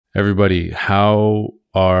Everybody, how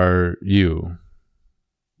are you?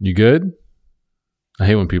 You good? I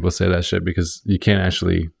hate when people say that shit because you can't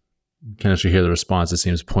actually hear the response. It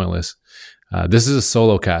seems pointless. This is a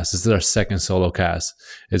solo cast. This is our second solo cast.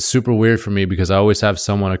 It's super weird for me because I always have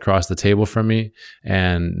someone across the table from me,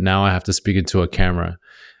 and now I have to speak into a camera.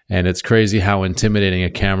 And it's crazy how intimidating a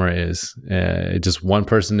camera is. Just one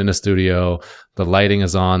person in the studio, the lighting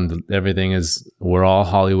is on, we're all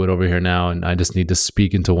Hollywood over here now, and I just need to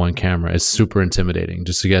speak into one camera. It's super intimidating.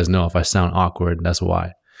 Just so you guys know, if I sound awkward, that's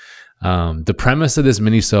why. The premise of this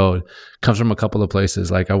mini-sode comes from a couple of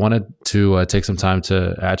places. Like, I wanted to take some time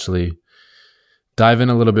to actually dive in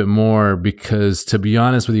a little bit more because, to be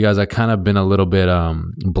honest with you guys, I kind of been a little bit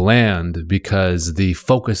bland because the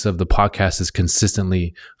focus of the podcast is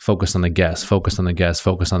consistently focused on the guest.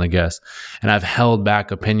 And I've held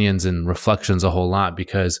back opinions and reflections a whole lot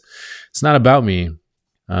because it's not about me.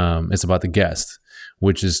 It's about the guest,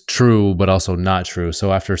 which is true, but also not true.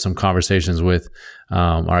 So after some conversations with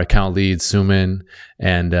our account lead, Suman,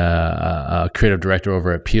 and a creative director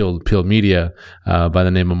over at Peeled Media by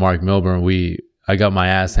the name of Mark Milburn, I got my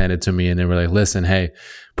ass handed to me, and they were like, listen, hey,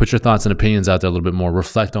 put your thoughts and opinions out there a little bit more.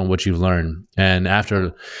 Reflect on what you've learned. And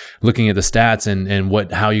after looking at the stats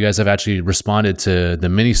and how you guys have actually responded to the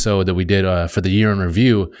mini-sode that we did for the year in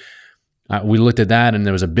review, we looked at that, and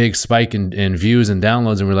there was a big spike in views and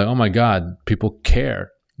downloads, and we're like, oh my God, people care.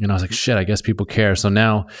 And I was like, shit, I guess people care. So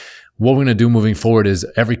now what we're going to do moving forward is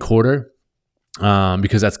every quarter,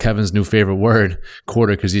 because that's Kevin's new favorite word,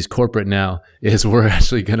 quarter, because he's corporate now, is we're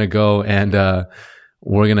actually going to go and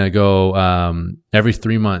we're going to go every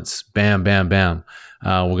 3 months, bam, bam, bam.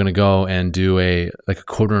 We're going to go and do a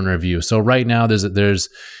quarter in review. So right now there's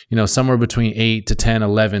somewhere between 8 to 10,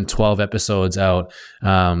 11, 12 episodes out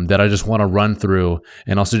that I just want to run through,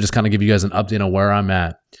 and also just kind of give you guys an update on where I'm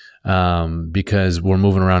at because we're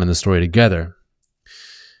moving around in the story together.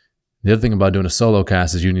 The other thing about doing a solo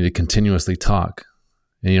cast is you need to continuously talk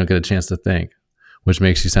and you don't get a chance to think, which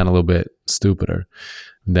makes you sound a little bit stupider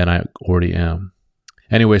than I already am.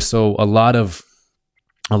 Anyway, so a lot of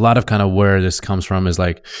kind of where this comes from is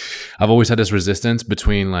like, I've always had this resistance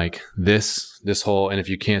between like this whole, and if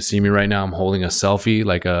you can't see me right now, I'm holding a selfie,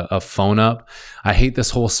 like a phone up. I hate this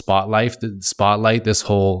whole spotlight, this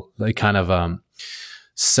whole like kind of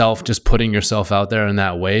self, just putting yourself out there in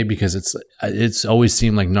that way, because it's always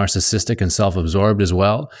seemed like narcissistic and self-absorbed as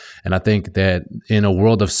well. And I think that in a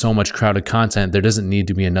world of so much crowded content, there doesn't need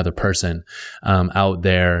to be another person out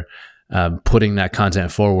there putting that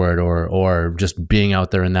content forward or just being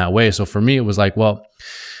out there in that way. So for me, it was like, well,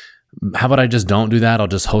 how about I just don't do that? I'll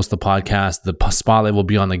just host the podcast. The spotlight will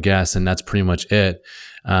be on the guest, and that's pretty much it.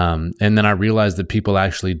 And then I realized that people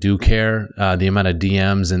actually do care, the amount of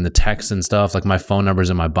DMs and the texts and stuff, like my phone number's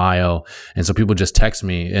in my bio. And so people just text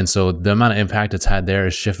me. And so the amount of impact it's had there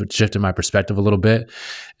has shifted my perspective a little bit.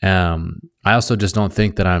 I also just don't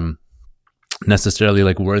think that I'm necessarily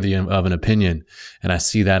like worthy of an opinion. And I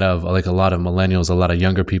see that of like a lot of millennials, a lot of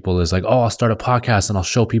younger people is like, oh, I'll start a podcast and I'll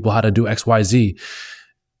show people how to do XYZ.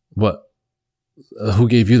 But who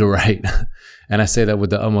gave you the right? And I say that with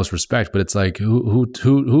the utmost respect, but it's like, who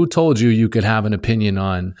told you could have an opinion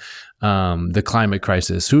on the climate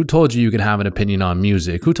crisis? Who told you could have an opinion on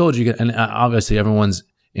music? Who told you? And obviously everyone's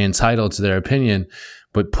entitled to their opinion,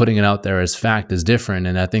 but putting it out there as fact is different.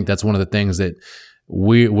 And I think that's one of the things that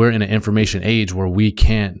we're in an information age where we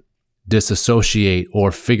can't disassociate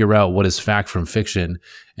or figure out what is fact from fiction.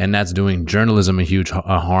 And that's doing journalism a huge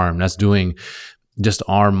harm. That's doing just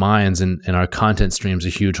our minds and our content streams a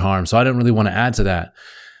huge harm. So I didn't really want to add to that.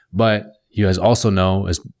 But you guys also know,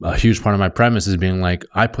 as a huge part of my premise is being like,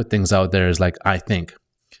 I put things out there as like, I think.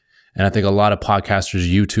 And I think a lot of podcasters,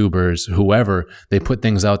 YouTubers, whoever, they put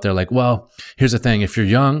things out there like, well, here's the thing. If you're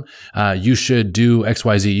young, you should do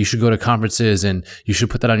XYZ. You should go to conferences and you should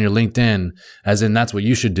put that on your LinkedIn, as in that's what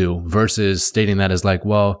you should do, versus stating that as like,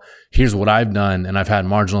 well, here's what I've done and I've had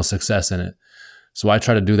marginal success in it. So I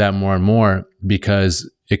try to do that more and more because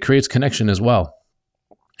it creates connection as well.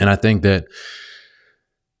 And I think that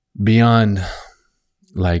beyond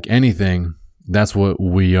like anything, that's what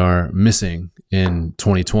we are missing in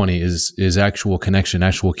 2020 is actual connection,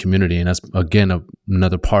 actual community. And that's, again,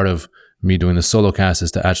 another part of me doing the solo cast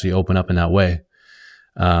is to actually open up in that way.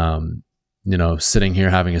 Sitting here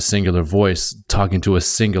having a singular voice, talking to a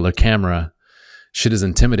singular camera, shit is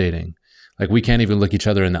intimidating. Like, we can't even look each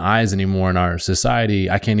other in the eyes anymore in our society.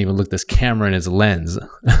 I can't even look this camera in its lens.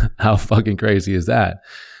 How fucking crazy is that?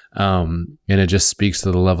 And it just speaks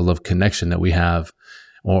to the level of connection that we have,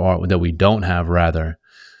 or that we don't have, rather.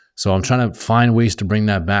 So I'm trying to find ways to bring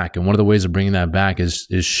that back. And one of the ways of bringing that back is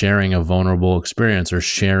sharing a vulnerable experience, or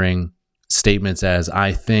sharing statements as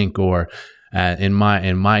I think, or in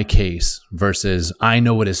my case, versus I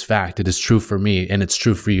know it is fact. It is true for me and it's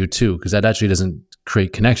true for you too, because that actually doesn't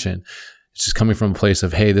create connection. It's just coming from a place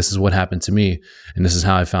of, hey, this is what happened to me and this is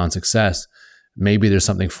how I found success. Maybe there's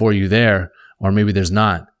something for you there, or maybe there's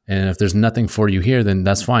not. And if there's nothing for you here, then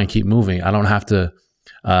that's fine. Keep moving. I don't have to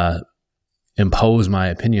impose my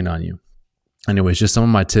opinion on you. Anyways, just some of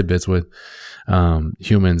my tidbits with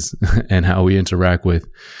humans and how we interact with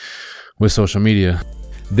social media.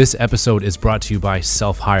 This episode is brought to you by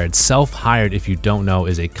Self-Hired. Self-Hired, if you don't know,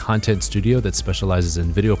 is a content studio that specializes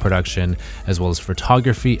in video production as well as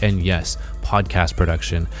photography and, yes, podcast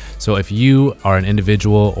production. So if you are an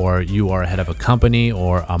individual, or you are head of a company,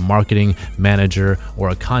 or a marketing manager,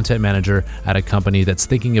 or a content manager at a company that's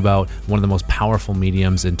thinking about one of the most powerful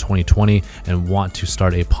mediums in 2020 and want to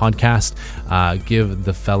start a podcast, give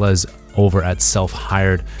the fellas over at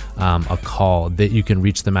Self-Hired a call. That you can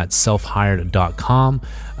reach them at selfhired.com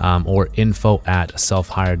or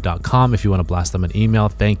info@selfhired.com if you want to blast them an email.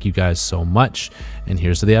 Thank you guys so much. And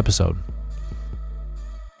here's to the episode.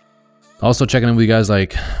 Also checking in with you guys,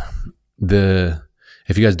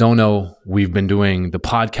 if you guys don't know, we've been doing the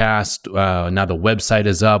podcast. Now the website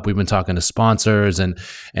is up. We've been talking to sponsors, and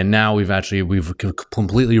now we've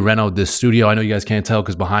completely renovated this studio. I know you guys can't tell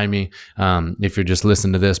because behind me, if you're just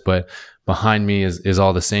listening to this, but behind me is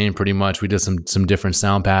all the same pretty much. We did some different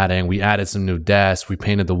sound padding. We added some new desks. We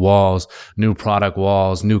painted the walls, new product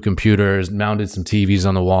walls, new computers, mounted some TVs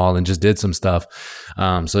on the wall, and just did some stuff.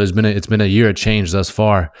 So it's been a year of change thus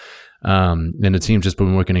far. And the team's just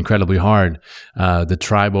been working incredibly hard. The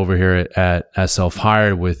tribe over here at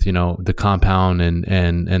Self-Hired, with, the compound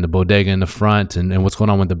and the bodega in the front, and what's going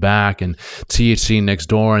on with the back, and THC next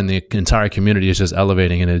door, and the entire community is just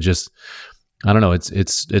elevating. And it just, I don't know,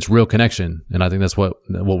 it's real connection. And I think that's what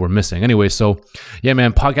we're missing. Anyway, so yeah,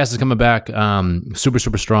 man, podcast is coming back, super,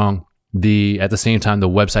 super strong. At the same time, the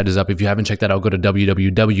website is up. If you haven't checked that out, go to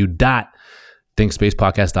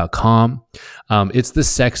www.thinkspacepodcast.com. It's the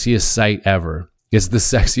sexiest site ever. It's the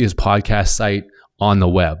sexiest podcast site on the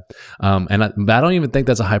web. And I don't even think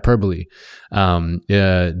that's a hyperbole.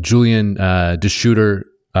 Julian DeShooter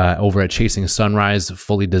over at Chasing Sunrise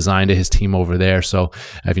fully designed his team over there. So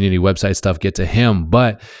if you need any website stuff, get to him.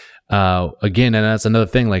 But again, and that's another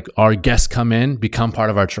thing, our guests come in, become part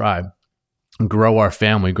of our tribe, grow our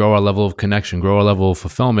family, grow our level of connection, grow our level of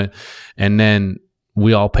fulfillment, and then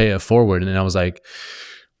we all pay it forward. And I was like,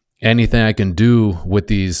 anything I can do with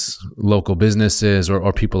these local businesses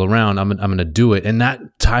or people around, I'm going to do it. And that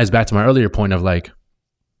ties back to my earlier point of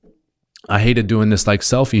I hated doing this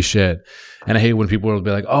selfie shit. And I hate when people will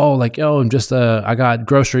be like, oh, yo, I'm just, I got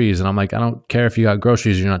groceries. And I'm like, I don't care if you got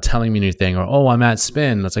groceries, you're not telling me anything. Or, oh, I'm at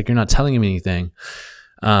Spin. It's you're not telling me anything.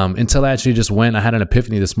 Until I actually just I had an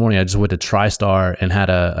epiphany this morning. I just went to TriStar and had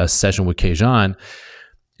a session with Kayjan.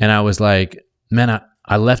 And I was like, man,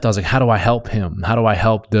 I left. I was like, how do I help him? How do I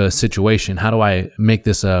help the situation? How do I make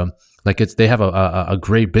this they have a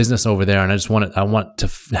great business over there, and I want to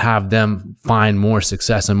have them find more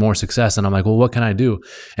success. And I'm like, well, what can I do?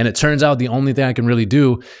 And it turns out the only thing I can really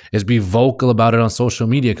do is be vocal about it on social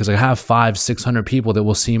media, because I have 500-600 people that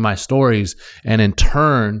will see my stories, and in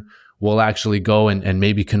turn will actually go and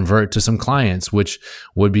maybe convert to some clients, which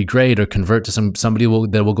would be great, or convert to somebody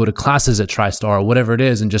that will go to classes at TriStar or whatever it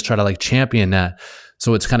is, and just try to champion that.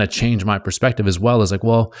 So it's kind of changed my perspective as well, as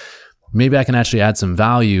well, maybe I can actually add some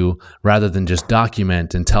value rather than just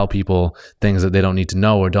document and tell people things that they don't need to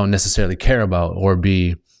know or don't necessarily care about, or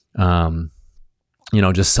be,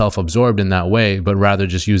 just self-absorbed in that way, but rather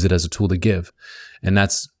just use it as a tool to give. And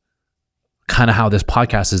that's kind of how this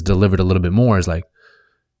podcast is delivered a little bit more, is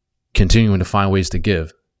continuing to find ways to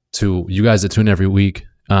give to you guys that tune every week,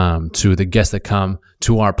 to the guests that come,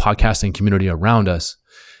 to our podcasting community around us.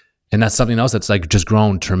 And that's something else that's just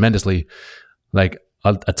grown tremendously.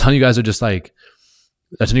 A ton of you guys are just a ton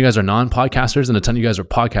of you guys are non-podcasters, and a ton of you guys are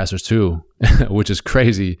podcasters too, which is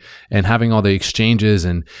crazy. And having all the exchanges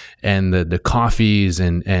and the coffees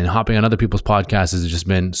and hopping on other people's podcasts has just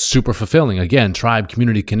been super fulfilling. Again, tribe,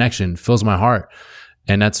 community, connection fills my heart.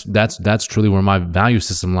 And that's truly where my value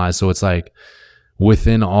system lies. So it's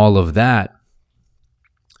within all of that,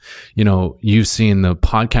 you've seen the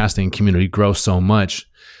podcasting community grow so much,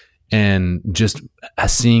 and just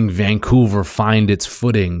seeing Vancouver find its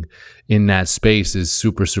footing in that space is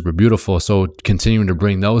super, super beautiful. So continuing to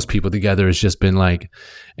bring those people together has just been like,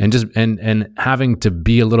 and having to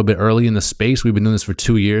be a little bit early in the space. We've been doing this for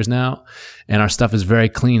 2 years now, and our stuff is very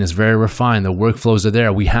clean. It's very refined. The workflows are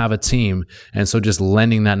there. We have a team. And so just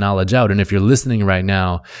lending that knowledge out. And if you're listening right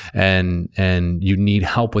now and you need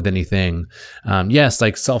help with anything, yes,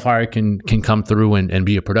 like Self-Hire can come through and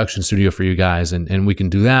be a production studio for you guys. And we can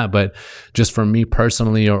do that. But just for me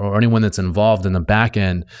personally, or anyone that's involved in the back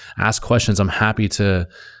end, ask questions. I'm happy to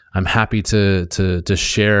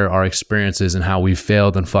share our experiences and how we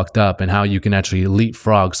failed and fucked up and how you can actually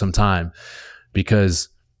leapfrog some time, because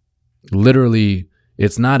literally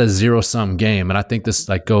it's not a zero-sum game. And I think this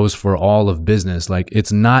like goes for all of business. Like,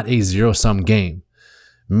 it's not a zero-sum game.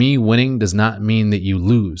 Me winning does not mean that you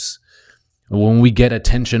lose. When we get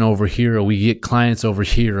attention over here, or we get clients over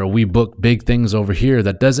here, or we book big things over here,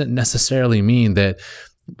 that doesn't necessarily mean that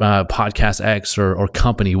podcast X or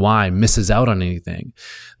company Y misses out on anything.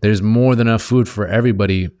 There's more than enough food for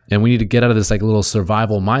everybody, and we need to get out of this like little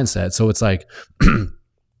survival mindset. So it's like,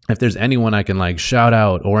 if there's anyone I can like shout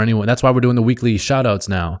out, or anyone, that's why we're doing the weekly shout outs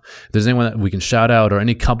now. If there's anyone that we can shout out, or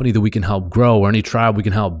any company that we can help grow, or any tribe we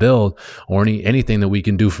can help build, or anything that we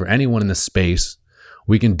can do for anyone in this space,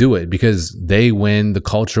 we can do it, because they win, the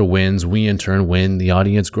culture wins, we in turn win, the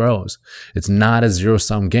audience grows. It's not a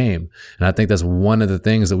zero-sum game. And I think that's one of the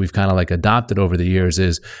things that we've kind of like adopted over the years,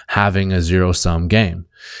 is having a zero-sum game,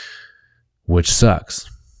 which sucks.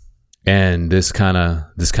 And this kind of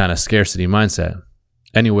scarcity mindset.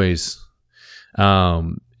 Anyways, if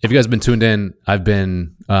you guys have been tuned in, I've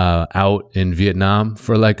been out in Vietnam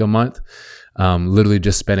for like a month. Literally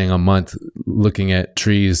just spending a month looking at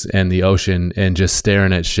trees and the ocean and just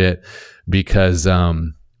staring at shit, because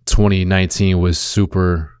 2019 was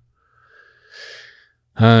super,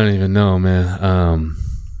 I don't even know, man.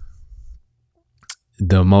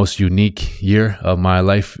 The most unique year of my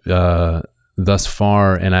life thus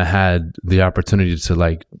far, and I had the opportunity to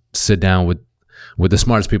like sit down with the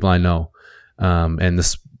smartest people I know, and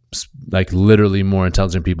this like literally more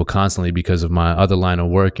intelligent people constantly, because of my other line of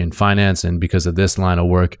work in finance, and because of this line of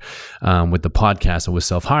work with the podcast and with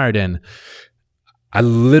Self-Hired. And I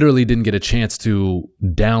literally didn't get a chance to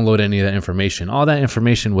download any of that information. All that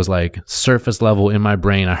information was like surface level in my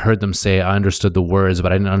brain. I heard them say, I understood the words,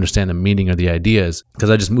 but I didn't understand the meaning or the ideas, because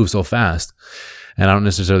I just moved so fast. And I don't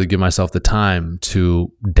necessarily give myself the time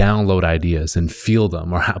to download ideas and feel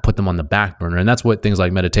them, or put them on the back burner. And that's what things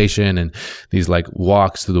like meditation and these like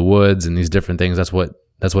walks through the woods and these different things, that's what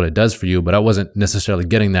it does for you. But I wasn't necessarily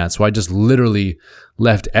getting that. So I just literally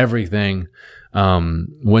left everything,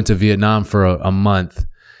 went to Vietnam for a month.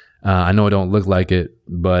 I know I don't look like it,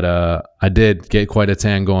 but I did get quite a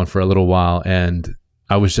tan going for a little while. And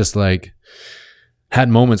I was just like, had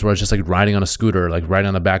moments where I was just like riding on a scooter, like riding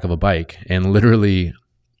on the back of a bike, and literally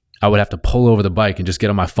I would have to pull over the bike and just get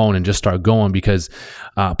on my phone and just start going, because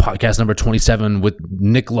podcast number 27 with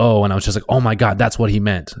Nick Lowe, and I was just like, oh my God, that's what he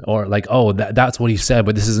meant, or like, oh, that's what he said,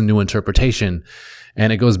 but this is a new interpretation.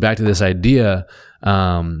 And it goes back to this idea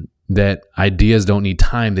that ideas don't need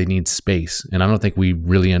time, they need space. And I don't think we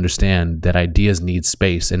really understand that ideas need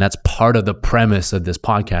space. And that's part of the premise of this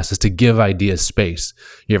podcast, is to give ideas space.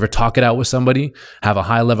 You ever talk it out with somebody, have a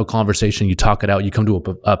high level conversation, you talk it out, you come to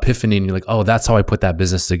an epiphany, and you're like, oh, that's how I put that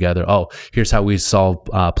business together. Oh, here's how we solve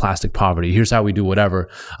plastic poverty. Here's how we do whatever.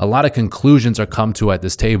 A lot of conclusions are come to at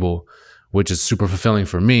this table, which is super fulfilling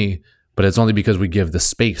for me, but it's only because we give the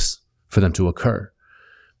space for them to occur.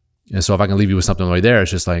 And so if I can leave you with something right there,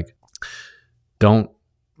 it's just like, don't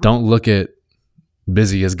look at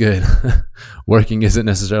busy as good. Working isn't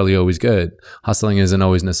necessarily always good. Hustling isn't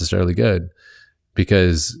always necessarily good,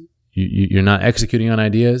 because you're not executing on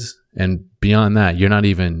ideas. And beyond that, you're not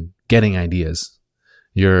even getting ideas.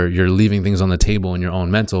 You're leaving things on the table in your own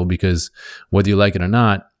mental, because whether you like it or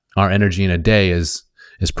not, our energy in a day is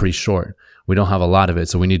pretty short. We don't have a lot of it.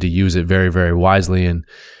 So we need to use it very, very wisely and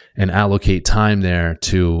allocate time there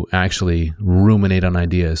to actually ruminate on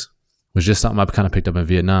ideas. Was just something I've kind of picked up in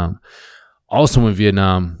Vietnam. Also in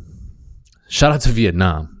Vietnam, shout out to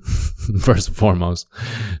Vietnam, first and foremost.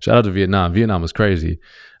 Shout out to Vietnam. Vietnam was crazy.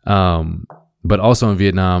 But also in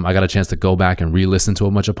Vietnam, I got a chance to go back and re-listen to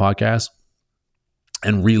a bunch of podcasts,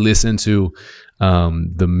 and re-listen to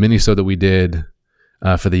the mini-sode that we did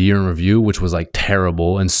for the year in review, which was like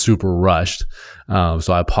terrible and super rushed.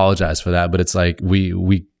 So I apologize for that. But it's like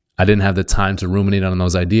I didn't have the time to ruminate on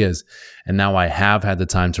those ideas. And now I have had the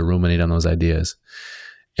time to ruminate on those ideas.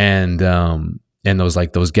 And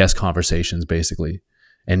those guest conversations, basically.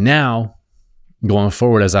 And now, going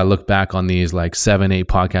forward, as I look back on these like 7-8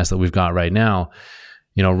 podcasts that we've got right now,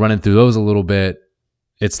 running through those a little bit,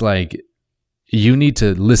 it's like you need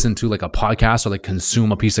to listen to like a podcast or like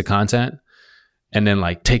consume a piece of content and then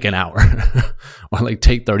like take an hour or like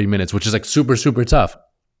take 30 minutes, which is like super, super tough.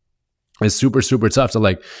 It's super, super tough to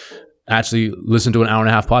like actually listen to an hour and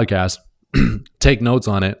a half podcast, take notes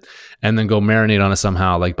on it, and then go marinate on it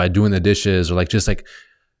somehow, like by doing the dishes or like just like,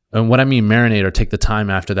 and what I mean marinate or take the time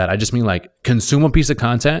after that, I just mean like consume a piece of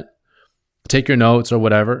content, take your notes or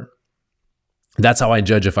whatever. That's how I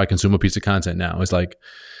judge if I consume a piece of content now. It's like,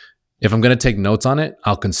 if I'm going to take notes on it,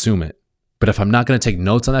 I'll consume it. But if I'm not going to take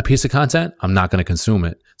notes on that piece of content, I'm not going to consume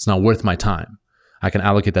it. It's not worth my time. I can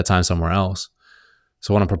allocate that time somewhere else.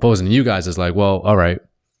 So what I'm proposing to you guys is like, well, all right,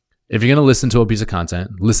 if you're going to listen to a piece of content,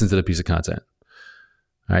 listen to the piece of content.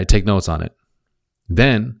 All right, take notes on it.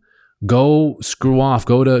 Then go screw off,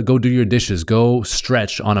 go do your dishes, go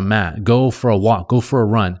stretch on a mat, go for a walk, go for a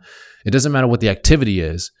run. It doesn't matter what the activity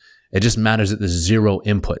is. It just matters that there's zero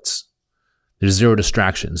inputs. There's zero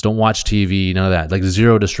distractions. Don't watch TV, none of that. Like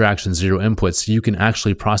zero distractions, zero inputs. So you can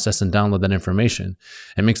actually process and download that information.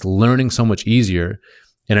 It makes learning so much easier.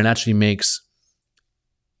 And it actually makes,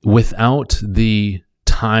 without the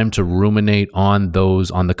time to ruminate on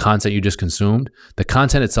the content you just consumed, the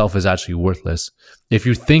content itself is actually worthless. If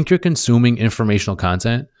you think you're consuming informational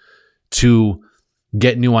content to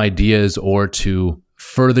get new ideas or to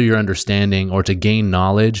further your understanding or to gain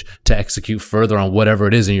knowledge to execute further on whatever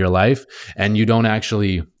it is in your life, and you don't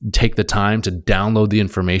actually take the time to download the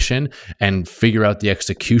information and figure out the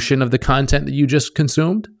execution of the content that you just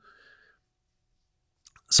consumed,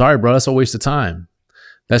 sorry, bro, that's a waste of time.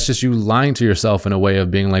 That's just you lying to yourself in a way of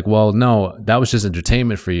being like, well, no, that was just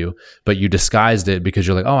entertainment for you, but you disguised it because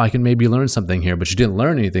you're like, oh, I can maybe learn something here, but you didn't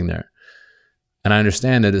learn anything there. And I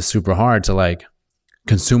understand that it's super hard to like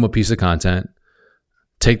consume a piece of content,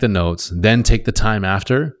 take the notes, then take the time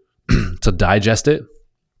after to digest it,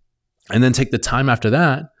 and then take the time after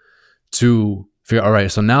that to figure, all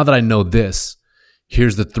right, so now that I know this,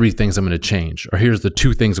 here's the 3 things I'm going to change, or here's the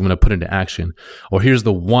 2 things I'm going to put into action, or here's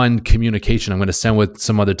the 1 communication I'm going to send with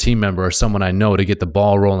some other team member or someone I know to get the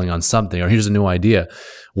ball rolling on something, or here's a new idea.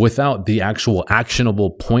 Without the actual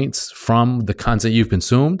actionable points from the content you've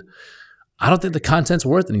consumed, I don't think the content's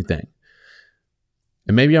worth anything.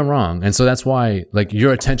 And maybe I'm wrong. And so that's why like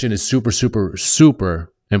your attention is super, super,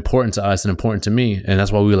 super important to us and important to me. And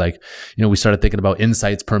that's why we like, we started thinking about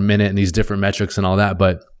insights per minute and these different metrics and all that.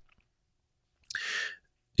 But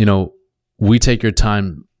we take your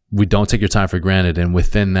time, we don't take your time for granted. And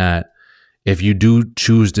within that, if you do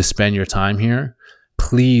choose to spend your time here,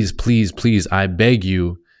 please, please, please, I beg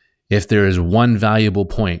you, if there is 1 valuable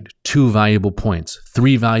point, 2 valuable points,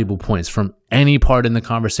 3 valuable points from any part in the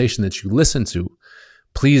conversation that you listen to,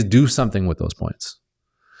 please do something with those points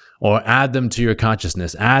or add them to your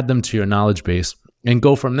consciousness, add them to your knowledge base and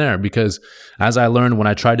go from there. Because as I learned when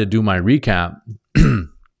I tried to do my recap,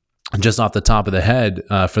 just off the top of the head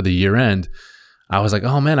for the year end, I was like,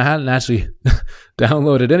 oh man, I hadn't actually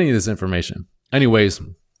downloaded any of this information. Anyways,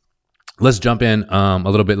 let's jump in a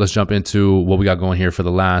little bit. Let's jump into what we got going here for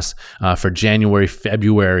the last, for January,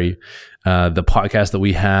 February, the podcast that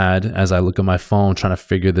we had. As I look at my phone, trying to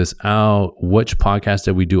figure this out, which podcast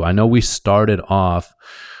did we do? I know we started off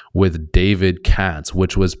with David Katz,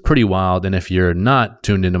 which was pretty wild. And if you're not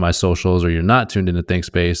tuned into my socials or you're not tuned into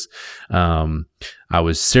ThinkSpace, I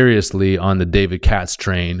was seriously on the David Katz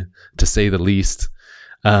train, to say the least.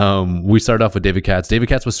 We started off with David Katz. David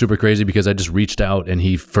Katz was super crazy because I just reached out and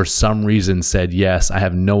he, for some reason, said yes. I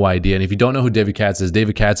have no idea. And if you don't know who David Katz is the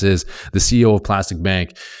CEO of Plastic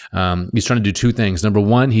Bank. He's trying to do 2 things. Number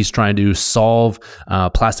 1, he's trying to solve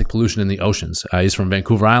plastic pollution in the oceans. He's from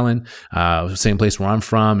Vancouver Island, same place where I'm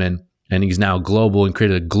from, and he's now global and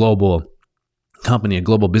created a global company, a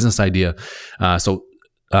global business idea. So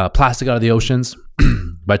plastic out of the oceans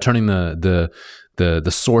by turning the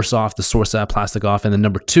source off, the source of that plastic off. And then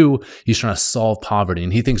number 2, he's trying to solve poverty.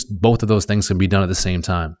 And he thinks both of those things can be done at the same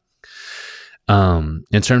time.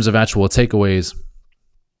 In terms of actual takeaways,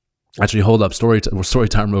 actually hold up story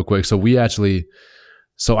time real quick. So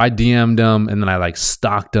I DM'd him and then I like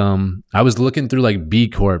stalked him. I was looking through like B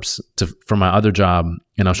Corps for my other job,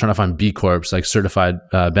 and I was trying to find B Corps, like certified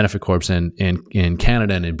benefit corps in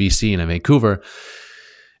Canada and in BC and in Vancouver.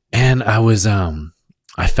 And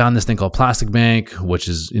I found this thing called Plastic Bank, which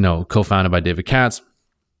is, co-founded by David Katz.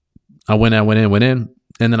 I went in,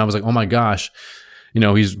 and then I was like, oh my gosh,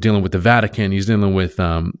 he's dealing with the Vatican. He's dealing with,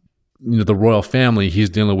 the royal family. He's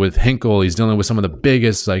dealing with Henkel. He's dealing with some of the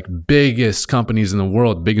biggest companies in the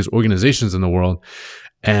world, biggest organizations in the world.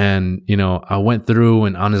 And, I went through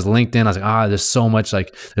and on his LinkedIn, I was like, there's so much,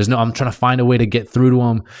 I'm trying to find a way to get through to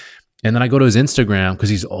him. And then I go to his Instagram because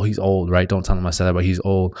he's old, right? Don't tell him I said that, but he's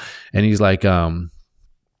old. And he's like,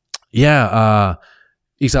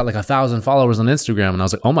 he's got like 1,000 followers on Instagram. And I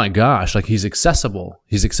was like, oh my gosh, like he's accessible.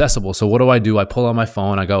 He's accessible. So what do? I pull out my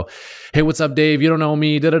phone. I go, hey, what's up, Dave? You don't know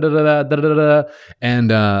me. And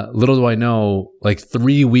little do I know, like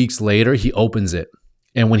 3 weeks later, he opens it.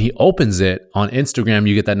 And when he opens it on Instagram,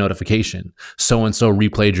 you get that notification. So-and-so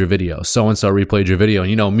replayed your video. So-and-so replayed your video. And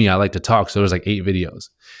you know me, I like to talk. So there's like 8 videos.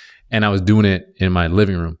 And I was doing it in my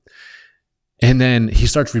living room. And then he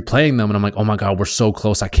starts replaying them. And I'm like, oh my God, we're so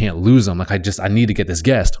close. I can't lose them. Like I need to get this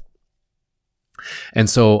guest. And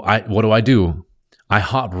so what do? I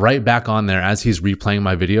hop right back on there as he's replaying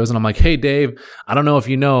my videos. And I'm like, hey, Dave, I don't know if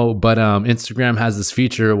you know, but Instagram has this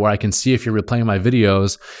feature where I can see if you're replaying my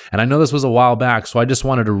videos. And I know this was a while back, so I just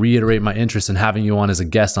wanted to reiterate my interest in having you on as a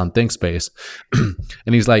guest on ThinkSpace.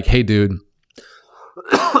 And he's like, hey, dude,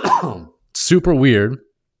 super weird.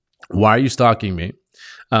 Why are you stalking me?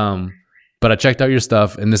 But I checked out your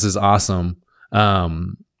stuff and this is awesome. I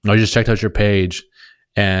just checked out your page.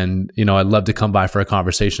 And, you know, I'd love to come by for a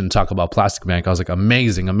conversation and talk about Plastic Bank. I was like,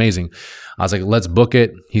 amazing. I was like, let's book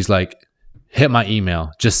it. He's like, hit my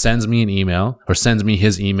email. Just sends me an email or sends me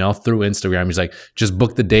his email through Instagram. He's like, just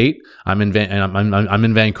book the date. I'm in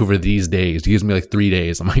Vancouver these days. He gives me like 3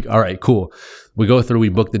 days. I'm like, all right, cool. We go through, we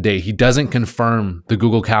book the date. He doesn't confirm the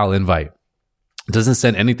Google Cal invite. Doesn't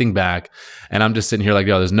send anything back. And I'm just sitting here like,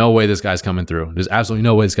 yo, there's no way this guy's coming through. There's absolutely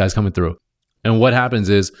no way this guy's coming through. And what happens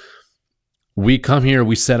is, we come here,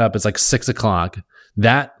 we set up, it's like 6 o'clock.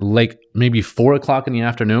 That like maybe 4 o'clock in the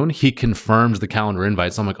afternoon, he confirms the calendar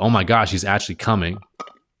invite. So I'm like, oh my gosh, he's actually coming.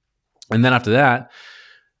 And then after that,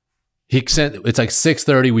 he sent, it's like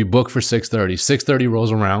 6:30, we book for 6:30. 6:30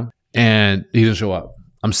 rolls around and he doesn't show up.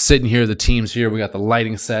 I'm sitting here, the team's here, we got the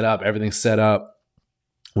lighting set up, everything's set up.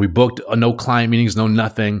 We booked no client meetings, no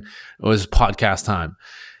nothing. It was podcast time.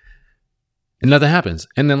 And nothing happens.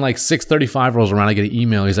 And then like 6:35 rolls around, I get an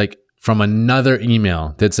email. He's like, from another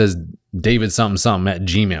email that says David something at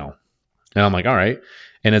Gmail. And I'm like, all right.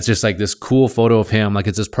 And it's just like this cool photo of him. Like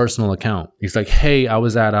it's his personal account. He's like, hey, I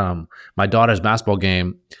was at my daughter's basketball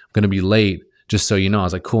game. I'm going to be late. Just so you know. I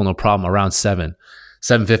was like, cool, no problem. Around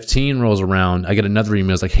 7:15 rolls around. I get another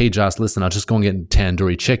email. It's like, hey, Josh, listen, I'll just go and get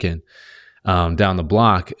tandoori chicken down the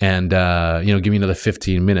block. And, give me another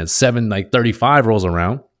 15 minutes. 7:35 rolls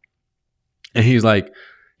around. And he's like,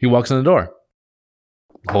 he walks in the door,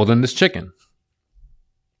 holding this chicken.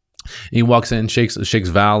 He walks in, shakes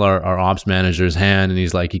Val, our ops manager's hand, and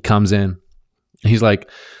he's like, he comes in, he's like,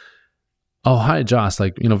 oh, hi, Josh.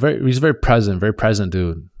 Like, he's very present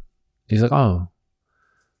dude. He's like, oh,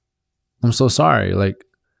 I'm so sorry. Like,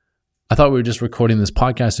 I thought we were just recording this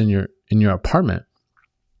podcast in your apartment.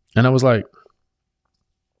 And I was like,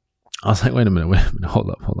 wait a minute,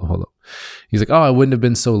 hold up. He's like, oh, I wouldn't have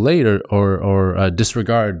been so late or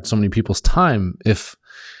disregard so many people's time if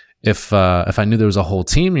I knew there was a whole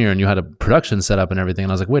team here and you had a production set up and everything.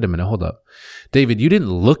 And I was like, wait a minute, hold up. David, you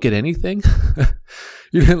didn't look at anything?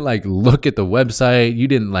 You didn't like look at the website. You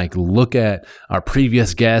didn't like look at our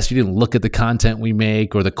previous guests. You didn't look at the content we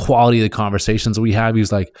make or the quality of the conversations we have. He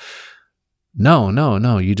was like, no.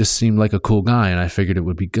 You just seemed like a cool guy and I figured it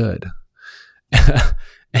would be good.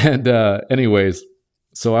 And anyways,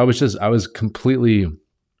 so I was completely,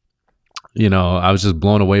 I was just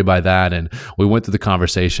blown away by that. And we went through the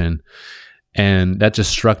conversation and that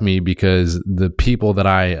just struck me because the people that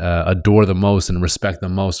I adore the most and respect the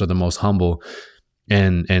most are the most humble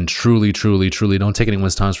and truly don't take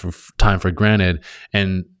anyone's time for granted.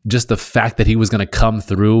 And just the fact that he was going to come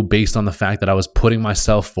through based on the fact that I was putting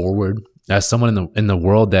myself forward as someone in the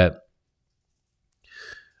world that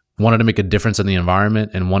wanted to make a difference in the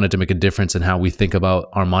environment and wanted to make a difference in how we think about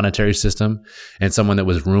our monetary system, and someone that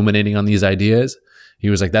was ruminating on these ideas, he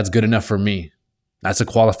was like, that's good enough for me. That's a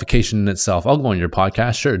qualification in itself. I'll go on your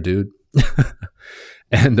podcast. Sure, dude.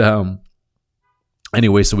 And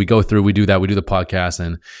anyway, so we go through, we do that, we do the podcast.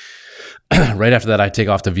 And right after that, I take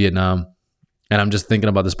off to Vietnam. And I'm just thinking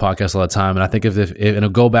about this podcast all the time. And I think if and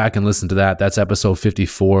I'll go back and listen to that, that's episode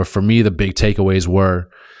 54. For me, the big takeaways were,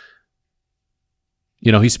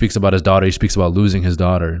 he speaks about his daughter. He speaks about losing his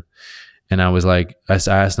daughter. And I was like, I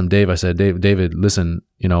asked him, Dave, I said, David, listen,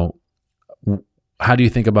 how do you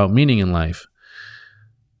think about meaning in life?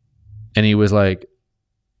 And he was like,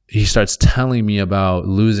 he starts telling me about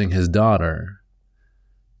losing his daughter,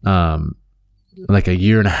 like a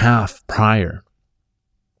year and a half prior.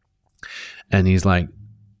 And he's like,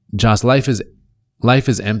 Josh, life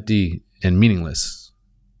is empty and meaningless.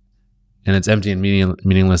 And it's empty and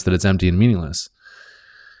meaningless that it's empty and meaningless.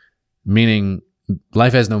 Meaning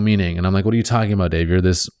life has no meaning. And I'm like, what are you talking about, Dave? You're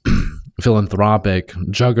this philanthropic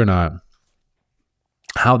juggernaut.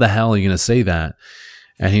 How the hell are you going to say that?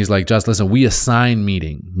 And he's like, just listen, we assign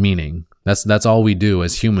meaning. That's all we do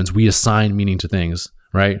as humans. We assign meaning to things,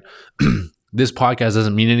 right? This podcast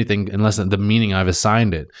doesn't mean anything unless the meaning I've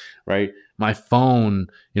assigned it, right? My phone,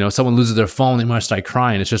 if someone loses their phone, they might start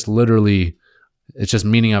crying. It's just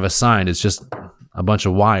meaning I've assigned. It's just a bunch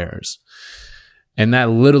of wires. And that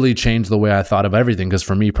literally changed the way I thought of everything. Because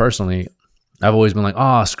for me personally, I've always been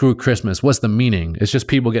like, screw Christmas. What's the meaning? It's just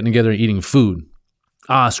people getting together and eating food.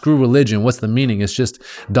 Screw religion. What's the meaning? It's just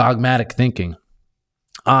dogmatic thinking.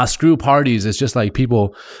 Screw parties. It's just like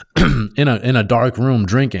people in a dark room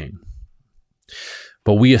drinking.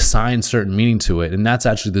 But we assign certain meaning to it. And that's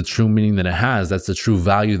actually the true meaning that it has. That's the true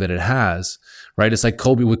value that it has, right? It's like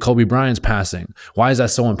Kobe Bryant's passing. Why is that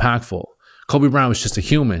so impactful? Kobe Bryant was just a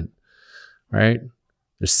human, right?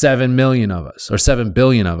 There's 7 million of us or 7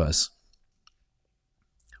 billion of us.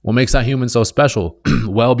 What makes that human so special?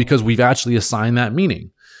 Well, because we've actually assigned that meaning.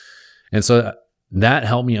 And so that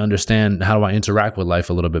helped me understand how do I interact with life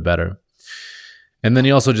a little bit better. And then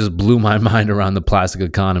he also just blew my mind around the plastic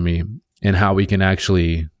economy and how we can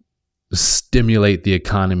actually stimulate the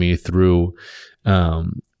economy through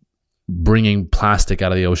bringing plastic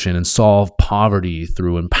out of the ocean and solve poverty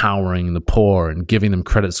through empowering the poor and giving them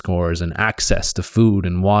credit scores and access to food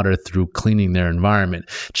and water through cleaning their environment,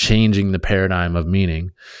 changing the paradigm of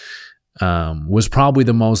meaning, was probably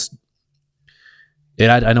the most,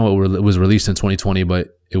 I know it was released in 2020, but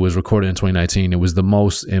it was recorded in 2019. It was the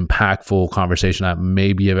most impactful conversation I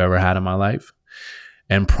maybe have ever had in my life,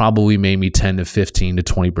 and probably made me 10 to 15 to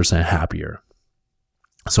 20% happier.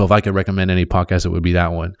 So if I could recommend any podcast, it would be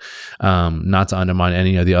that one. Not to undermine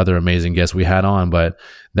any of the other amazing guests we had on, but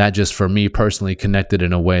that just for me personally connected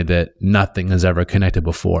in a way that nothing has ever connected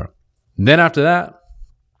before. And then after that,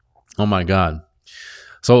 oh my God.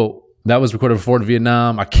 So that was recorded before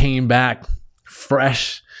Vietnam. I came back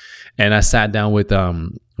fresh and I sat down with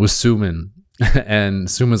Suman. And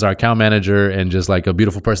Suma's our account manager and just like a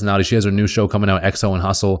beautiful personality. She has her new show coming out, XO and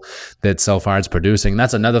Hustle, that Self-Hired's producing.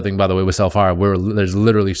 That's another thing, by the way, with Self-Hired. There's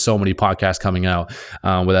literally so many podcasts coming out,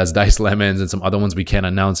 with as Dice Lemons and some other ones we can't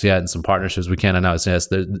announce yet, and some partnerships we can't announce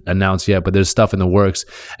yet, but there's stuff in the works.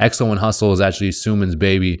 XO and Hustle is actually Suman's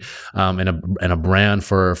baby, and a brand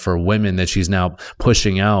for women that she's now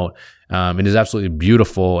pushing out. It is absolutely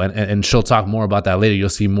beautiful. And she'll talk more about that later. You'll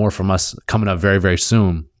see more from us coming up very, very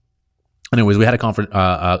soon. Anyways, we had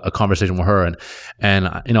a conversation with her, and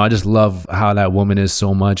I just love how that woman is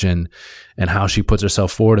so much, and how she puts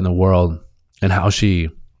herself forward in the world, and how she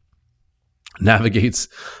navigates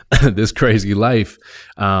this crazy life,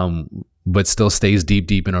 but still stays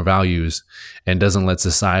deep in her values and doesn't let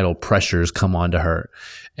societal pressures come onto her,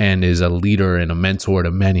 and is a leader and a mentor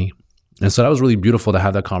to many. And so that was really beautiful to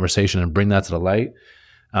have that conversation and bring that to the light.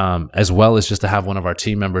 As well as just to have one of our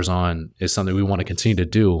team members on is something we want to continue to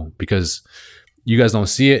do, because you guys don't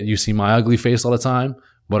see it. You see my ugly face all the time,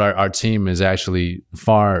 but our team is actually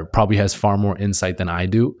probably has far more insight than I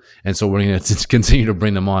do. And so we're going to continue to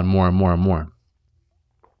bring them on more and more and more.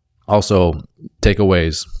 Also,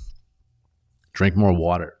 takeaways: drink more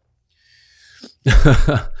water.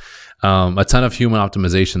 A ton of human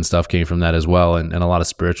optimization stuff came from that as well. And a lot of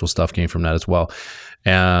spiritual stuff came from that as well.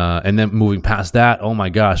 And then moving past that, oh my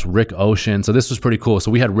gosh, Rick Ocean. So this was pretty cool. So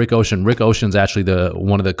we had Rick Ocean. Rick Ocean's actually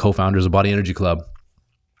one of the co-founders of Body Energy Club.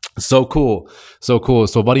 So cool. So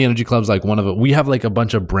Body Energy Club's like we have like a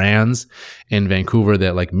bunch of brands in Vancouver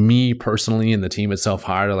that, like, me personally and the team at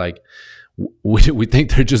Self-Hired are like, we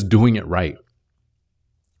think they're just doing it right.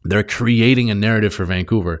 They're creating a narrative for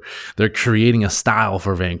Vancouver. They're creating a style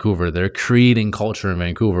for Vancouver. They're creating culture in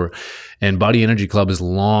Vancouver. And Body Energy Club has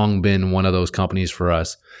long been one of those companies for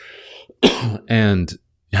us. And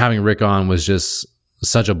having Rick on was just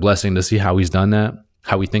such a blessing to see how he's done that,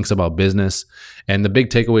 how he thinks about business. And the big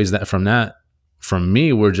takeaways from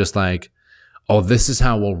me were just like, oh, this is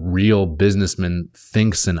how a real businessman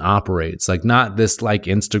thinks and operates. Like, not this like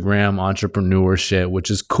Instagram entrepreneur shit, which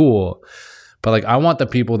is cool. But like, I want the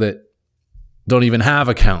people that don't even have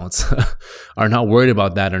accounts are not worried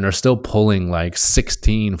about that and are still pulling like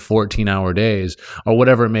 16, 14-hour days or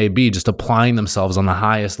whatever it may be, just applying themselves on the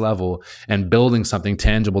highest level and building something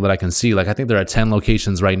tangible that I can see. Like, I think they're at 10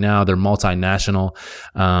 locations right now. They're multinational.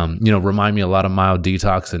 Remind me a lot of Mild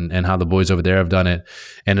Detox and how the boys over there have done it.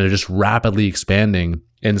 And they're just rapidly expanding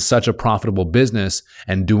in such a profitable business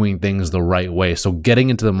and doing things the right way. So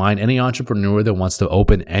getting into the mind, any entrepreneur that wants to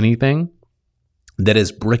open anything that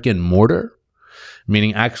is brick and mortar,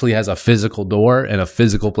 meaning actually has a physical door and a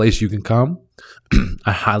physical place you can come,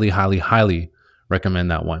 I highly, highly, highly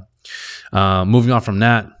recommend that one. Moving on from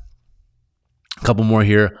that, a couple more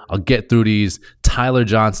here. I'll get through these. Tyler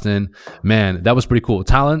Johnston, man, that was pretty cool.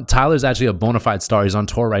 Tyler's actually a bona fide star. He's on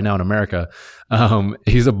tour right now in America.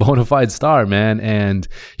 He's a bona fide star, man. And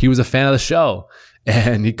he was a fan of the show.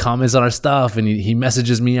 And he comments on our stuff, and he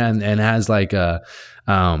messages me and has like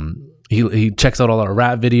he checks out all our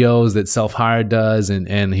rap videos that Self Hired does,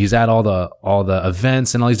 and he's at all the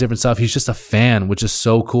events and all these different stuff. He's just a fan, which is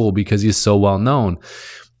so cool because he's so well known.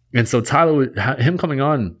 And so Tyler, him coming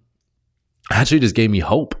on, actually just gave me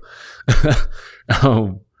hope.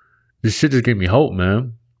 This shit just gave me hope,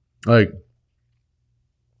 man. Like,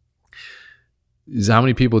 how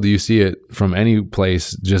many people do you see it from any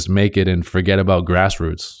place just make it and forget about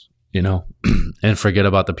grassroots, you know, and forget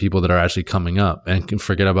about the people that are actually coming up, and can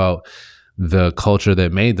forget about the culture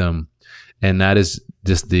that made them? And that is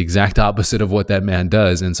just the exact opposite of what that man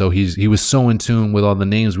does. And so he was so in tune with all the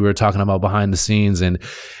names we were talking about behind the scenes, and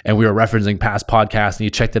we were referencing past podcasts, and he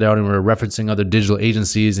checked it out, and we were referencing other digital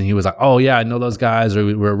agencies, and he was like, oh yeah, I know those guys. Or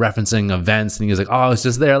we were referencing events, and he was like, oh, I was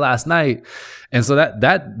just there last night. And so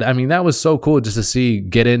that was so cool just to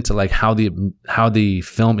get into like how the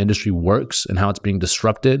film industry works and how it's being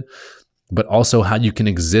disrupted, but also how you can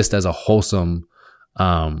exist as a wholesome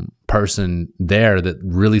person there that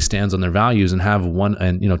really stands on their values and have one.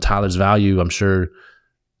 And, you know, Tyler's value, I'm sure,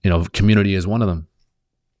 you know, community is one of them.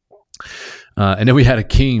 And then we had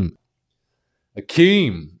Akeem,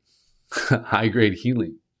 High Grade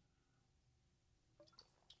Healy.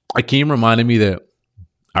 Akeem reminded me that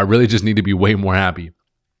I really just need to be way more happy.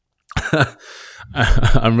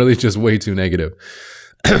 I'm really just way too negative.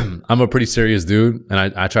 I'm a pretty serious dude, and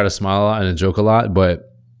I try to smile a lot and joke a lot, but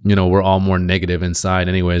you know, we're all more negative inside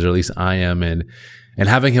anyways, or at least I am. And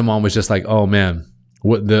having him on was just like, oh man,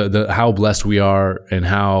 what how blessed we are, and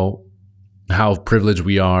how privileged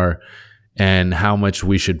we are, and how much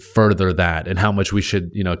we should further that, and how much we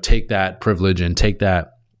should, you know, take that privilege and take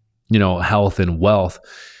that, you know, health and wealth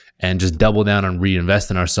and just double down and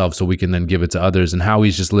reinvest in ourselves so we can then give it to others. And how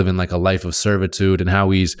he's just living like a life of servitude, and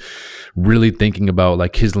how he's really thinking about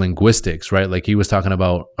like his linguistics, right? Like he was talking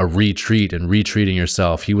about a retreat and retreating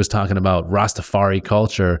yourself. He was talking about Rastafari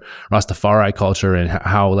culture, and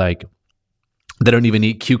how like they don't even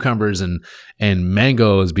eat cucumbers and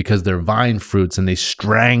mangoes because they're vine fruits, and they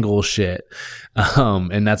strangle shit.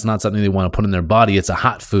 And that's not something they want to put in their body. It's a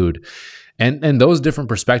hot food. And those different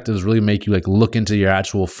perspectives really make you like look into your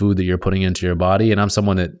actual food that you're putting into your body. And I'm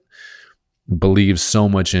someone that believes so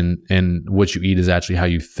much in what you eat is actually how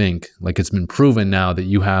you think. Like it's been proven now that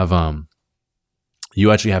you have you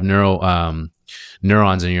actually have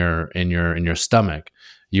neurons in your stomach.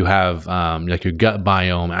 You have like your gut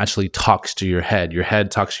biome actually talks to your head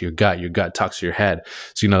talks to your gut talks to your head.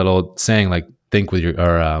 So you know that old saying like think with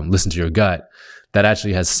listen to your gut, that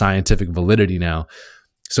actually has scientific validity now.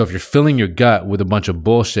 So if you're filling your gut with a bunch of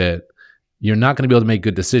bullshit, you're not going to be able to make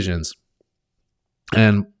good decisions.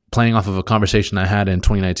 And playing off of a conversation I had in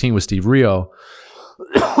 2019 with Steve Rio,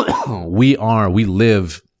 we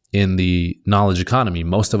live in the knowledge economy.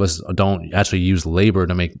 Most of us don't actually use labor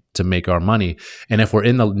to make our money. And if we're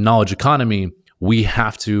in the knowledge economy, we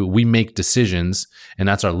make decisions, and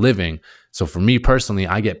that's our living. So for me personally,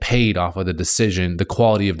 I get paid off of the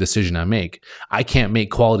quality of decision I make. I can't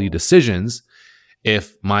make quality decisions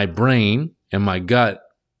if my brain and my gut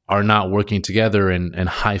are not working together and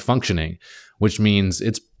high functioning, which means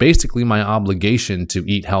it's basically my obligation to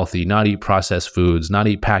eat healthy, not eat processed foods, not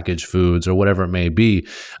eat packaged foods or whatever it may be,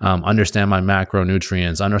 understand my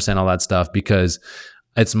macronutrients, understand all that stuff, because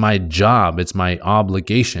it's my job, it's my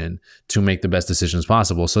obligation to make the best decisions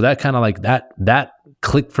possible. So that kind of like that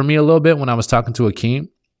clicked for me a little bit when I was talking to Akeem,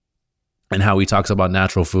 and how he talks about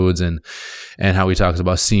natural foods and how he talks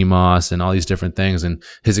about sea moss and all these different things, and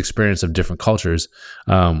his experience of different cultures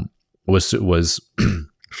was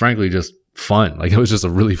frankly just fun. Like it was just a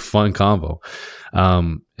really fun convo.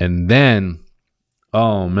 And then,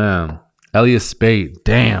 oh man, Elias Spade,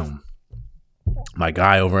 damn, my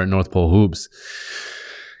guy over at North Pole Hoops.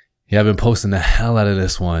 Yeah, I've been posting the hell out of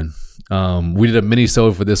this one. We did a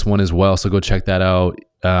mini-sode for this one as well, so go check that out.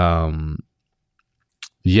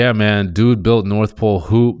 Yeah, man, dude built North Pole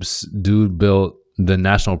Hoops. Dude built the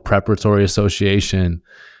National Preparatory Association.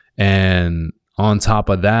 And on top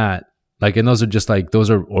of that, like, and those are just like,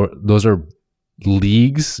 those are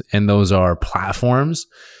leagues and those are platforms.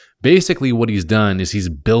 Basically what he's done is he's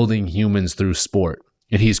building humans through sport,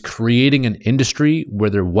 and he's creating an industry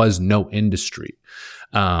where there was no industry.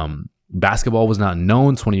 Basketball was not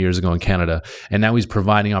known 20 years ago in Canada, and now he's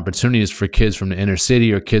providing opportunities for kids from the inner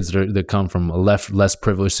city or kids that come from a less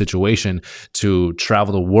privileged situation to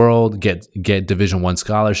travel the world, get Division I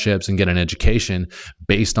scholarships, and get an education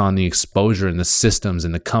based on the exposure and the systems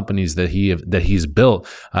and the companies that he's built.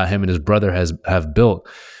 Him and his brother have built,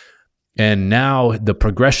 and now the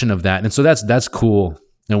progression of that, and so that's cool,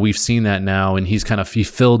 and we've seen that now, and he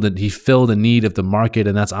filled a need of the market,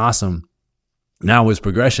 and that's awesome. Now his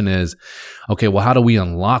progression is, okay, well, how do we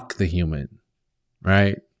unlock the human,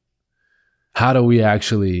 right? How do we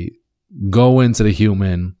actually go into the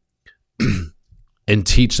human and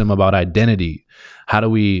teach them about identity? How do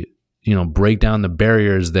we, break down the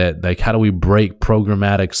barriers how do we break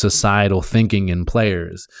programmatic societal thinking in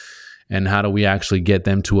players? And how do we actually get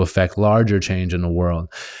them to affect larger change in the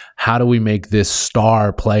world? How do we make this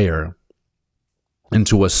star player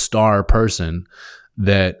into a star person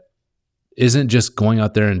that isn't just going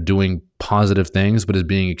out there and doing positive things, but is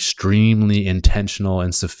being extremely intentional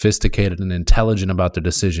and sophisticated and intelligent about their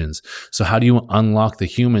decisions? So how do you unlock the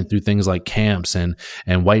human through things like camps and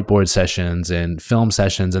whiteboard sessions and film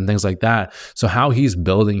sessions and things like that? So how he's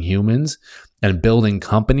building humans and building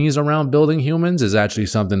companies around building humans is actually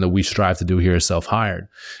something that we strive to do here as Self-Hired.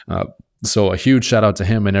 So a huge shout out to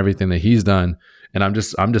him and everything that he's done. And I'm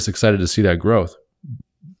just excited to see that growth.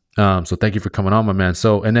 So thank you for coming on, my man.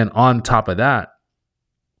 So, and then on top of that,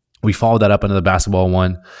 we followed that up into the basketball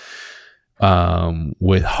one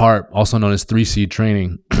with Harp, also known as 3 Seed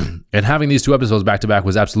Training. And having these 2 episodes back to back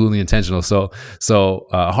was absolutely intentional. So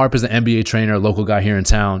Harp is an NBA trainer, local guy here in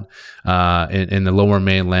town, in the Lower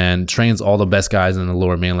Mainland, trains all the best guys in the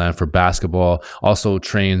Lower Mainland for basketball. Also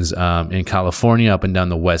trains in California, up and down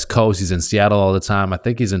the West Coast. He's in Seattle all the time. I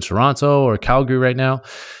think he's in Toronto or Calgary right now.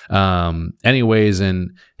 Anyways,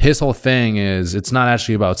 and his whole thing is, it's not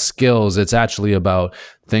actually about skills. It's actually about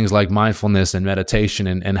things like mindfulness and meditation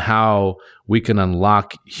and how we can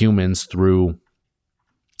unlock humans through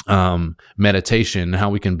meditation, how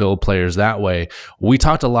we can build players that way. We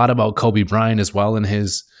talked a lot about Kobe Bryant as well in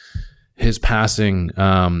his passing,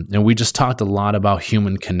 and we just talked a lot about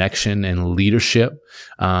human connection and leadership,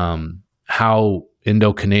 how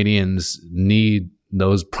Indo-Canadians need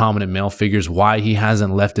those prominent male figures, why he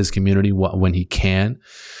hasn't left his community when he can,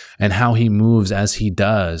 and how he moves as he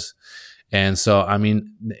does. And so, I mean,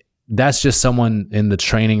 that's just someone in the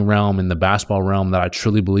training realm, in the basketball realm, that I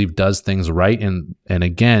truly believe does things right. And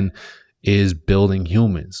again, is building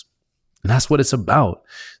humans. And that's what it's about.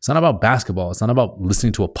 It's not about basketball. It's not about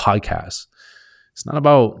listening to a podcast. It's not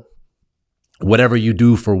about whatever you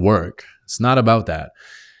do for work. It's not about that.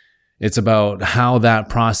 It's about how that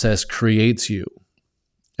process creates you.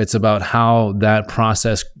 It's about how that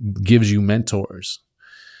process gives you mentors.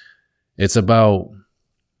 It's about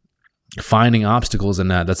finding obstacles in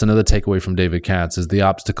that. That's another takeaway from David Katz, is the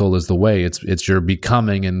obstacle is the way. It's your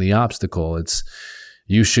becoming in the obstacle. It's,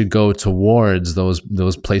 you should go towards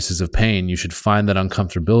those places of pain. You should find that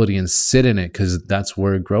uncomfortability and sit in it, because that's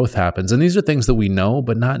where growth happens. And these are things that we know,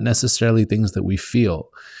 but not necessarily things that we feel.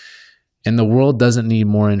 And the world doesn't need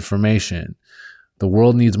more information. The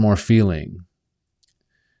world needs more feeling.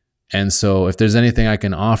 And so if there's anything I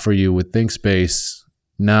can offer you with ThinkSpace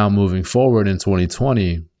now moving forward in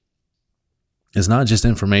 2020, it's not just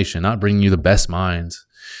information, not bringing you the best minds,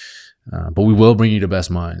 but we will bring you the best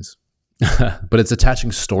minds. But it's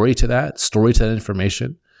attaching story to that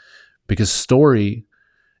information, because story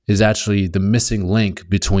is actually the missing link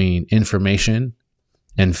between information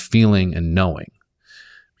and feeling and knowing.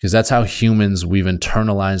 Because that's how humans, we've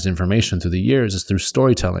internalized information through the years, is through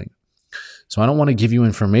storytelling. So I don't want to give you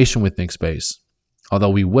information with ThinkSpace, although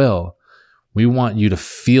we will. We want you to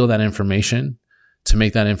feel that information, to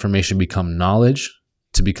make that information become knowledge,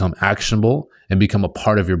 to become actionable, and become a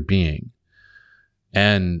part of your being,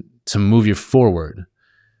 and to move you forward.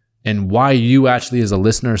 And why you actually as a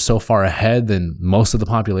listener are so far ahead than most of the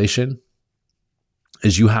population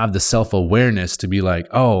is you have the self-awareness to be like,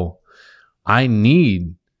 oh, I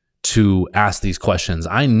need to ask these questions.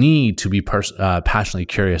 I need to be passionately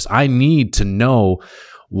curious. I need to know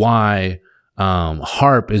why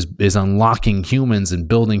Harp is unlocking humans and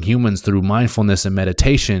building humans through mindfulness and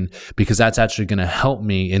meditation, because that's actually going to help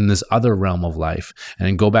me in this other realm of life. And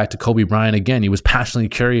then go back to Kobe Bryant again. He was passionately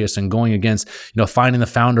curious and going against, finding the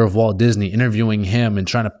founder of Walt Disney, interviewing him and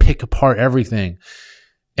trying to pick apart everything.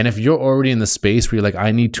 And if you're already in the space where you're like,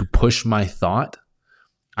 I need to push my thought,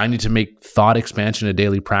 I need to make thought expansion a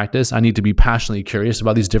daily practice, I need to be passionately curious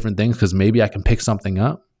about these different things because maybe I can pick something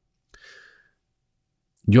up.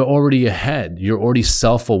 You're already ahead. You're already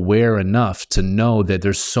self-aware enough to know that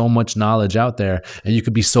there's so much knowledge out there, and you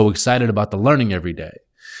could be so excited about the learning every day.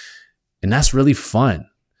 And that's really fun.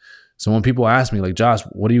 So when people ask me like, Josh,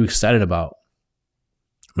 what are you excited about?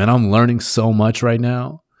 Man, I'm learning so much right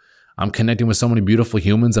now. I'm connecting with so many beautiful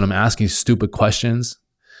humans, and I'm asking stupid questions,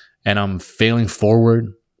 and I'm failing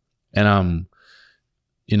forward, and I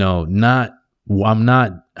don't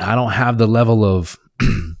have the level of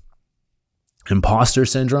imposter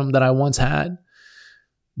syndrome that I once had,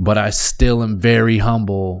 but I still am very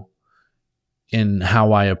humble in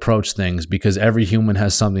how I approach things, because every human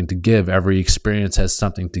has something to give. Every experience has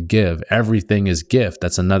something to give. Everything is gift.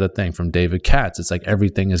 That's another thing from David Katz. It's like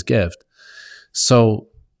everything is gift. So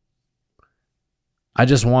I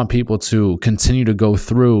just want people to continue to go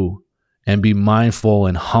through and be mindful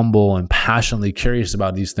and humble and passionately curious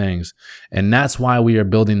about these things. And that's why we are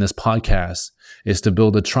building this podcast, is to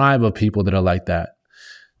build a tribe of people that are like that.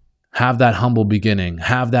 Have that humble beginning,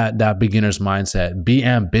 have that beginner's mindset, be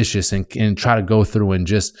ambitious and try to go through and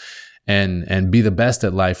just and be the best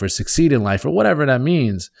at life or succeed in life or whatever that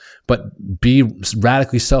means. But be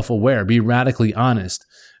radically self-aware, be radically honest,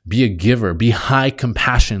 be a giver, be high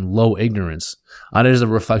compassion, low ignorance. There's a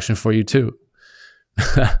reflection for you too.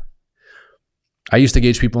 I used to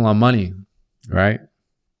gauge people on money, right?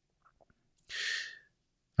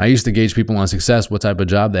 I used to gauge people on success, what type of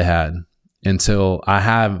job they had, until I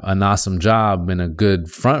have an awesome job and a good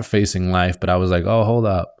front-facing life. But I was like, oh, hold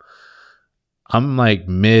up. I'm like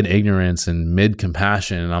mid-ignorance and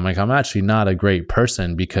mid-compassion. And I'm like, I'm actually not a great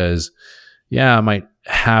person, because, yeah, I might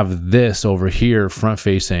have this over here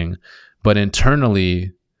front-facing, but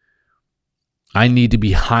internally, I need to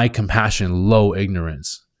be high compassion, low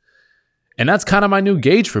ignorance. And that's kind of my new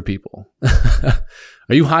gauge for people.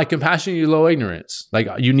 Are you high compassion or you low ignorance? Like,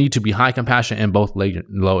 you need to be high compassion and both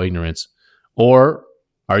low ignorance. Or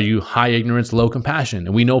are you high ignorance, low compassion?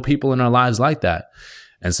 And we know people in our lives like that.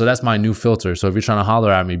 And so that's my new filter. So if you're trying to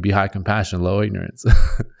holler at me, be high compassion, low ignorance.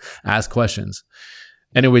 Ask questions.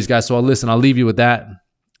 Anyways, guys, so I'll leave you with that.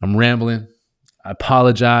 I'm rambling. I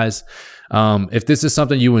apologize. If this is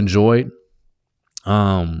something you enjoyed,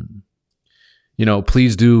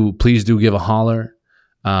 please do give a holler.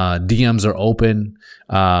 DMs are open.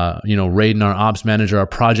 Raiden, our ops manager, our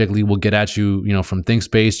project lead, will get at you, from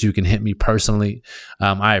ThinkSpace. You can hit me personally.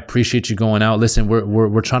 I appreciate you going out. Listen,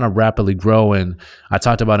 we're trying to rapidly grow. And I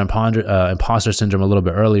talked about imposter syndrome a little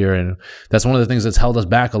bit earlier. And that's one of the things that's held us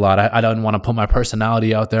back a lot. I didn't want to put my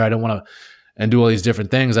personality out there. I didn't want to, and do all these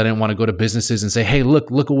different things. I didn't want to go to businesses and say, hey,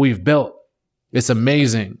 look what we've built. It's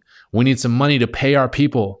amazing. We need some money to pay our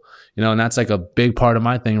people. And that's like a big part of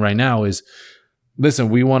my thing right now is, listen,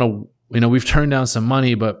 we want to, we've turned down some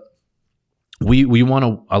money, but we want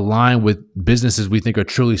to align with businesses we think are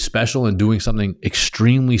truly special and doing something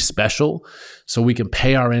extremely special so we can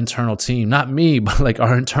pay our internal team, not me, but like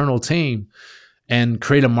our internal team, and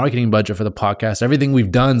create a marketing budget for the podcast. Everything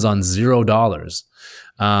we've done is on $0.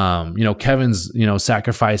 Kevin's,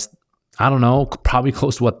 sacrificed, I don't know, probably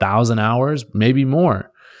close to 1,000 hours, maybe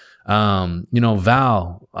more.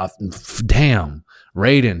 Val, damn.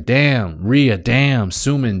 Raiden, damn. Rhea, damn.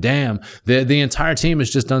 Suman, damn. The entire team has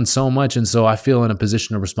just done so much. And so I feel in a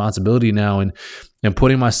position of responsibility now and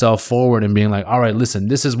putting myself forward and being like, all right, listen,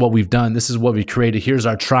 this is what we've done. This is what we created. Here's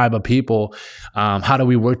our tribe of people. How do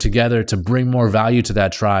we work together to bring more value to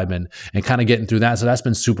that tribe and kind of getting through that? So that's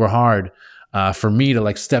been super hard for me to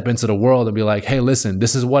like step into the world and be like, hey, listen,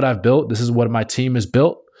 this is what I've built. This is what my team has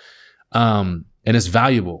built. And it's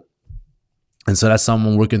valuable. And so that's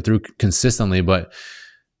something I'm working through consistently. But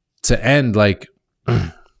to end, like,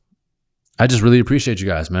 I just really appreciate you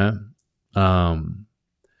guys, man.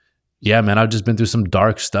 Yeah, man, I've just been through some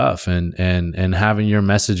dark stuff and having your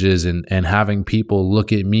messages and having people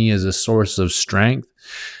look at me as a source of strength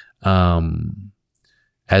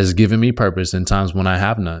has given me purpose in times when I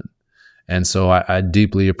have none. And so I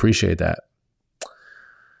deeply appreciate that.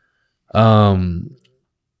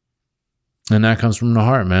 And that comes from the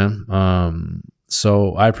heart, man.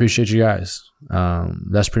 So I appreciate you guys.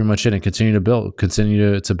 That's pretty much it. And continue to build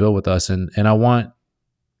with us. And I want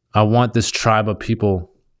this tribe of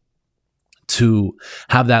people to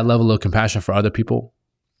have that level of compassion for other people.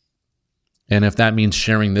 And if that means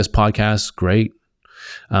sharing this podcast, great.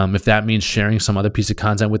 If that means sharing some other piece of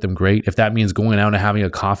content with them, great. If that means going out and having a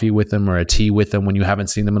coffee with them or a tea with them when you haven't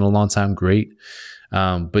seen them in a long time, great.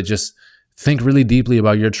 But just think really deeply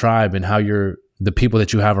about your tribe and how the people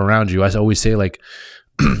that you have around you. I always say, like,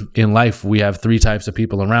 in life, we have 3 types of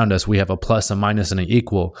people around us. We have a plus, a minus, and an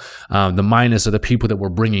equal. The minus are the people that we're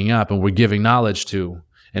bringing up and we're giving knowledge to,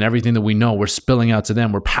 and everything that we know, we're spilling out to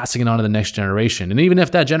them. We're passing it on to the next generation. And even if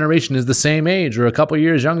that generation is the same age or a couple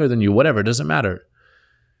years younger than you, whatever, it doesn't matter.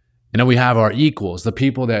 And then we have our equals, the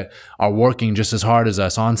people that are working just as hard as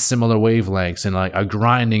us on similar wavelengths and like are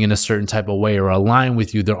grinding in a certain type of way or align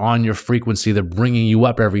with you. They're on your frequency. They're bringing you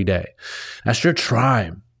up every day. That's your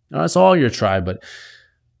tribe. That's all your tribe,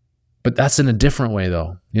 but that's in a different way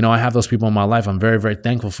though. I have those people in my life. I'm very, very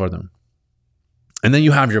thankful for them. And then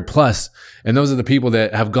you have your plus, and those are the people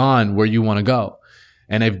that have gone where you want to go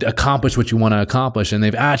and they've accomplished what you want to accomplish. And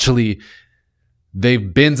they've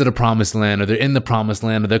been to the promised land, or they're in the promised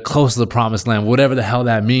land, or they're close to the promised land, whatever the hell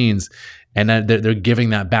that means. And that they're giving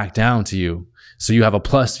that back down to you. So you have a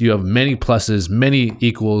plus, you have many pluses, many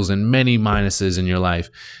equals, and many minuses in your life.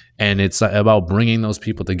 And it's about bringing those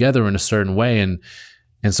people together in a certain way. And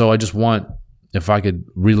so I just want, if I could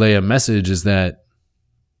relay a message, is that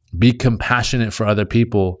be compassionate for other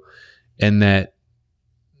people and that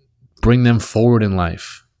bring them forward in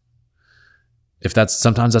life. If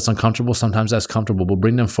sometimes that's uncomfortable, sometimes that's comfortable, but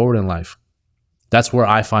bring them forward in life. That's where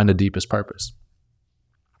I find the deepest purpose.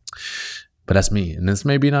 But that's me. And this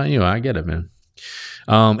may be not you. I get it, man.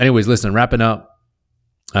 Anyways, listen, wrapping up.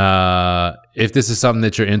 If this is something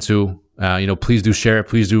that you're into, please do share it.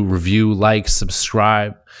 Please do review, like,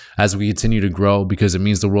 subscribe as we continue to grow, because it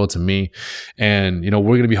means the world to me. And, we're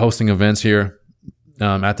going to be hosting events here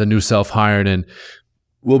at the New Self Hired, and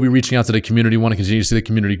we'll be reaching out to the community. Want to continue to see the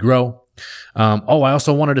community grow. I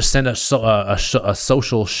also wanted to send a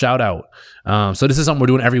social shout out. So this is something we're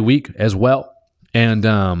doing every week as well. And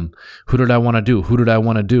who did I want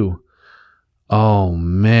to do? Oh,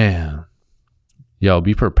 man. Yo,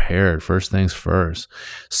 be prepared. First things first.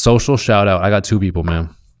 Social shout out. I got 2 people,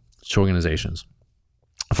 man. 2 organizations.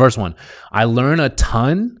 First one, I learn a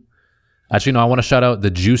ton. Actually, no, I want to shout out the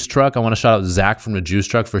Juice Truck. I want to shout out Zach from the Juice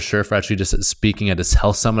Truck for sure, for actually just speaking at this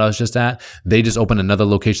health summit I was just at. They just opened another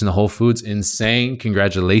location, the Whole Foods. Insane.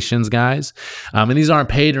 Congratulations, guys. And these aren't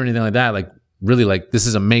paid or anything like that. Like, really, like, this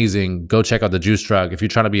is amazing. Go check out the Juice Truck. If you're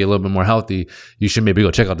trying to be a little bit more healthy, you should maybe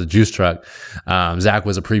go check out the Juice Truck. Zach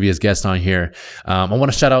was a previous guest on here. I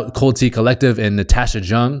want to shout out Cold Tea Collective and Natasha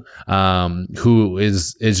Jung, who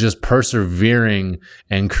is just persevering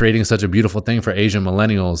and creating such a beautiful thing for Asian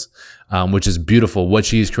millennials, which is beautiful. What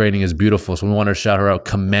she's creating is beautiful. So we want to shout her out,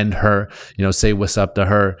 commend her, say what's up to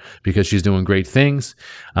her, because she's doing great things.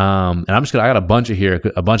 And I got a bunch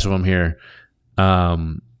of them here.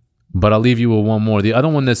 But I'll leave you with one more. The other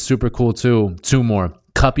one that's super cool too, 2 more.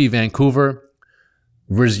 Cuppy Vancouver,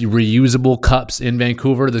 reusable cups in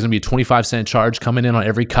Vancouver. There's going to be a 25-cent charge coming in on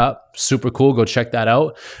every cup. Super cool. Go check that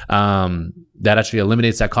out. That actually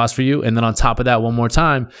eliminates that cost for you. And then on top of that, one more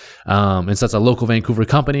time, and so it's a local Vancouver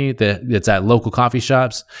company that's at local coffee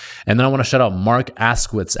shops. And then I want to shout out Mark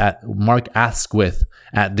Asquith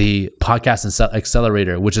at the Podcast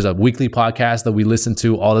Accelerator, which is a weekly podcast that we listen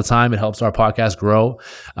to all the time. It helps our podcast grow.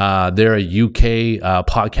 They're a UK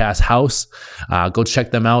podcast house. Go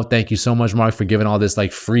check them out. Thank you so much, Mark, for giving all this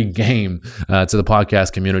like free game to the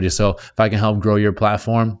podcast community. So if I can help grow your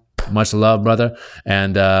platform, much love, brother.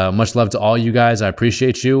 And much love to all you guys. I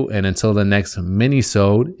appreciate you. And until the next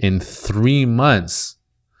mini-sode in 3 months,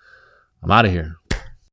 I'm out of here.